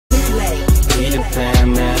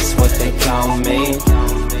they call me.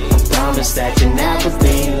 I promise that you'll never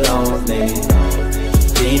be lonely.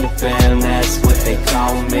 Peter Pan, that's what they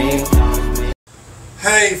call me.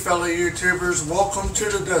 Hey fellow YouTubers, welcome to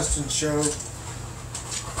the Dustin Show.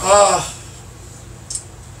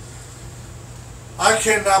 I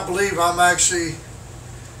cannot believe I'm actually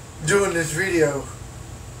doing this video.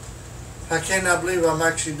 I cannot believe I'm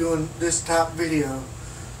actually doing this type of video.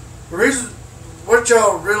 The reason, what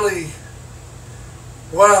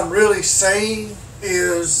I'm really saying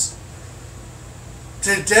is,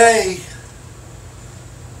 today,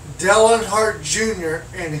 Dale Earnhardt Jr.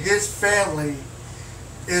 and his family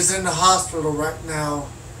is in the hospital right now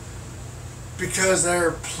because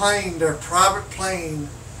their private plane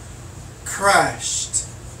crashed.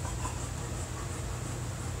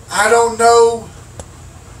 I don't know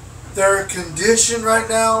their condition right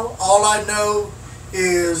now. All I know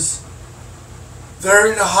is they're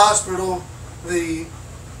in the hospital.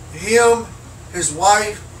 Him, his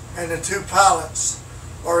wife, and the two pilots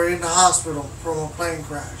are in the hospital from a plane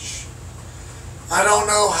crash. I don't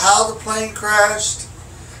know how the plane crashed.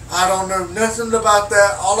 I don't know nothing about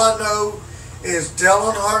that. All I know is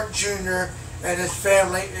Dale Earnhardt Jr. and his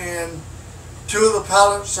family and two of the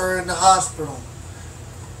pilots are in the hospital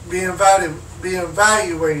being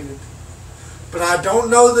evaluated. But I don't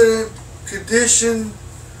know the condition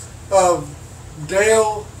of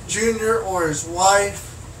Dale Jr. or his wife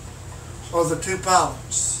or the two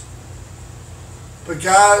pilots. But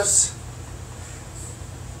guys,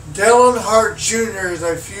 Dale Earnhardt Jr. is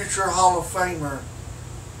a future Hall of Famer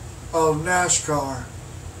of NASCAR.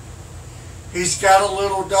 He's got a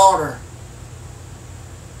little daughter.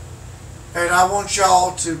 And I want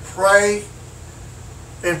y'all to pray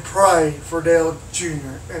and pray for Dale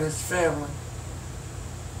Jr. and his family.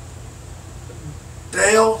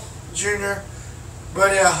 Dale Jr.,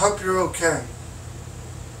 buddy, I hope you're okay.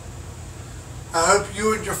 I hope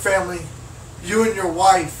you and your family, you and your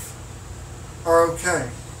wife are okay.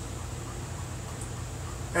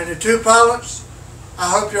 And the two pilots, I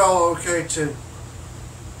hope y'all are okay too.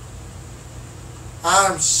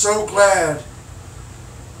 I'm so glad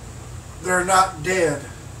they're not dead,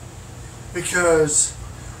 because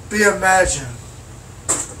imagine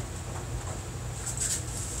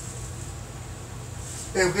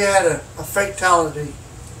if we had a fatality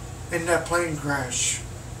in that plane crash.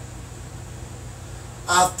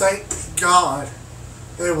 I thank God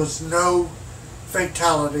there was no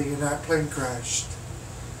fatality in that plane crash.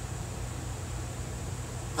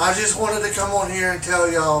 I just wanted to come on here and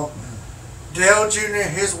tell y'all, Dale Jr.,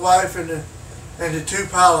 his wife, and the two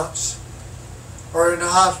pilots are in the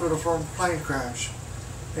hospital from a plane crash.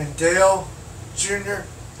 And Dale Jr.,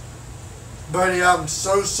 buddy, I'm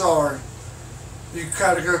so sorry you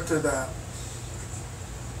got to go through that.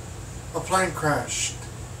 A plane crashed.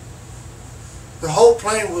 The whole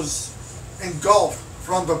plane was engulfed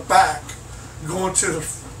from the back going to the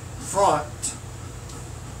front.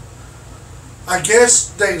 I guess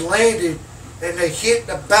they landed and they hit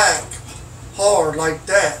the back hard like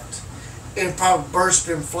that and probably burst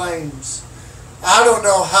in flames. I don't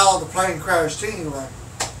know how the plane crashed anyway.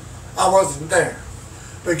 I wasn't there.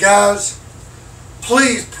 But guys,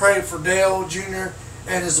 please pray for Dale Jr.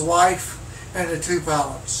 and his wife and the two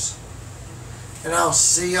pilots. And I'll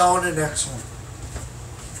see y'all in the next one.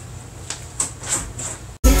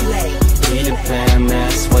 Peter Pan,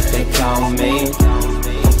 that's what they call me.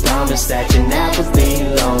 I promise that you'll never be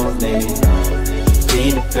lonely.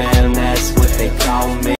 Peter Pan, that's what they call me.